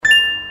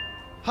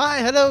Hi,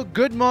 hello,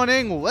 good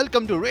morning.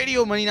 Welcome to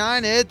Radio Money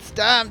 9. It's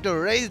time to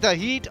raise the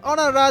heat on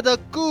a rather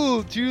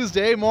cool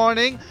Tuesday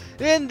morning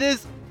in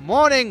this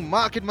morning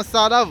market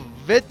masala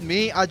with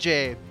me,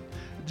 Ajay.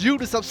 Due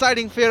to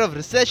subsiding fear of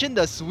recession,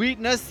 the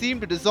sweetness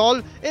seemed to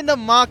dissolve in the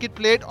market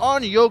plate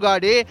on Yoga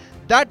Day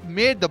that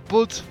made the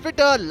bulls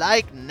fitter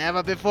like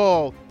never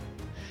before.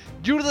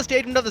 Due to the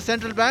statement of the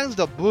central banks,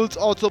 the bulls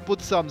also put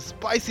some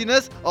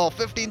spiciness of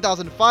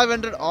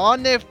 15,500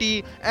 on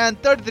Nifty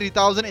and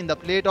 33,000 in the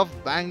plate of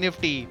Bank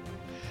Nifty.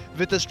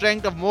 With a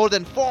strength of more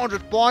than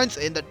 400 points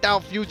in the Dow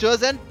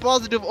futures and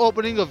positive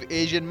opening of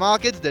Asian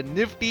markets, the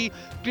Nifty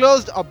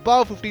closed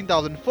above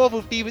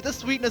 15,450 with a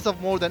sweetness of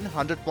more than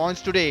 100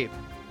 points today.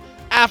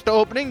 After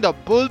opening, the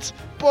bulls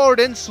poured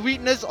in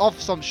sweetness of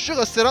some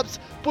sugar syrups,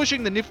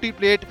 pushing the Nifty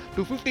plate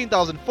to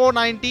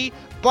 15,490,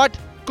 but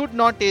could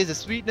not taste the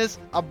sweetness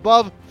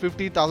above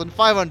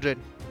 15,500.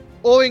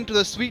 Owing to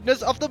the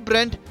sweetness of the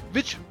Brent,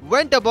 which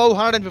went above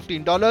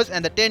 $115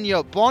 and the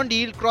 10-year bond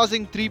yield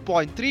crossing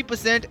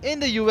 3.3% in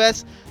the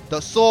US, the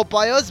sour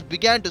buyers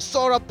began to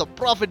soar up the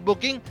profit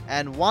booking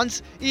and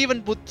once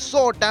even put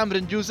sour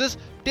tamarind juices,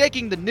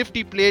 taking the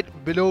Nifty plate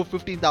below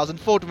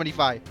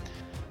 15,425.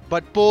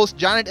 But post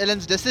Janet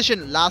Yellen's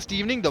decision last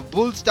evening, the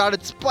bulls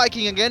started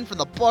spiking again from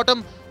the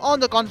bottom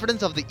on the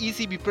confidence of the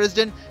ECB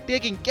president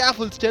taking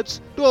careful steps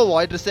to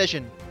avoid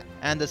recession.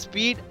 And the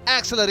speed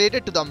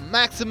accelerated to the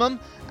maximum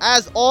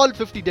as all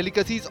 50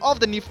 delicacies of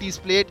the Nifty's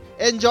plate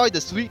enjoyed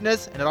the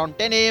sweetness, and around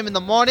 10 am in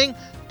the morning,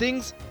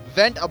 things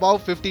went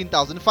above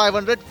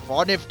 15,500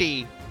 for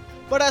Nifty.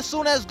 But as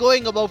soon as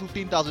going above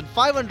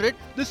 15,500,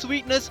 the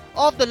sweetness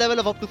of the level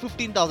of up to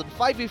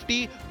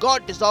 15,550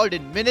 got dissolved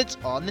in minutes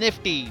on the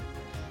Nifty.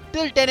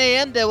 Till 10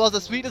 am, there was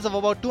a sweetness of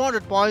about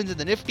 200 points in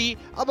the Nifty,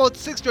 about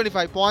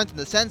 625 points in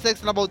the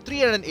Sensex, and about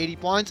 380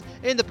 points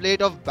in the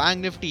plate of Bank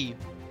Nifty.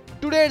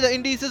 Today, the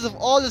indices of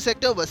all the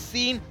sector were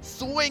seen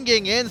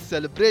swinging in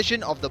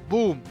celebration of the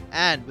boom,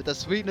 and with a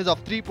sweetness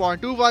of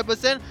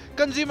 3.25%,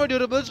 consumer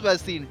durables were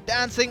seen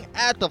dancing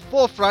at the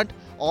forefront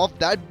of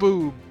that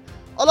boom.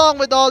 Along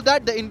with all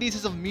that, the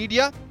indices of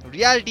media,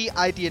 reality,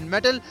 IT and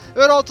metal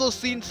were also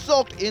seen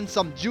soaked in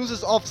some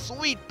juices of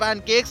sweet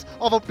pancakes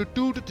of up to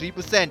 2 to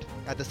 3%.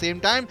 At the same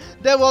time,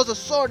 there was a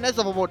soreness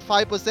of about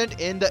 5%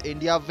 in the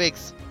India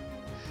VIX.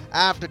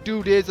 After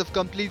 2 days of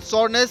complete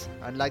soreness,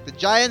 unlike the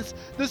giants,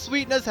 the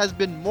sweetness has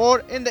been more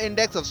in the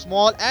index of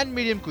small and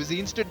medium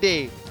cuisines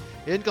today.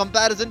 In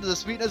comparison to the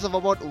sweetness of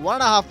about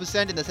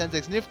 1.5% in the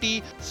Sensex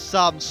Nifty,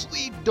 some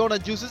sweet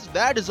donut juices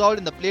were dissolved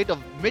in the plate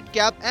of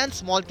mid-cap and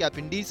small-cap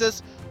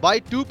indices by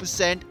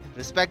 2%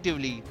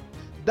 respectively.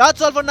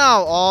 That's all for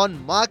now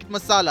on Market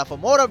Masala. For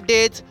more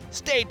updates,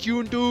 stay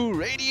tuned to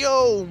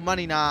Radio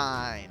Money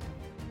 9.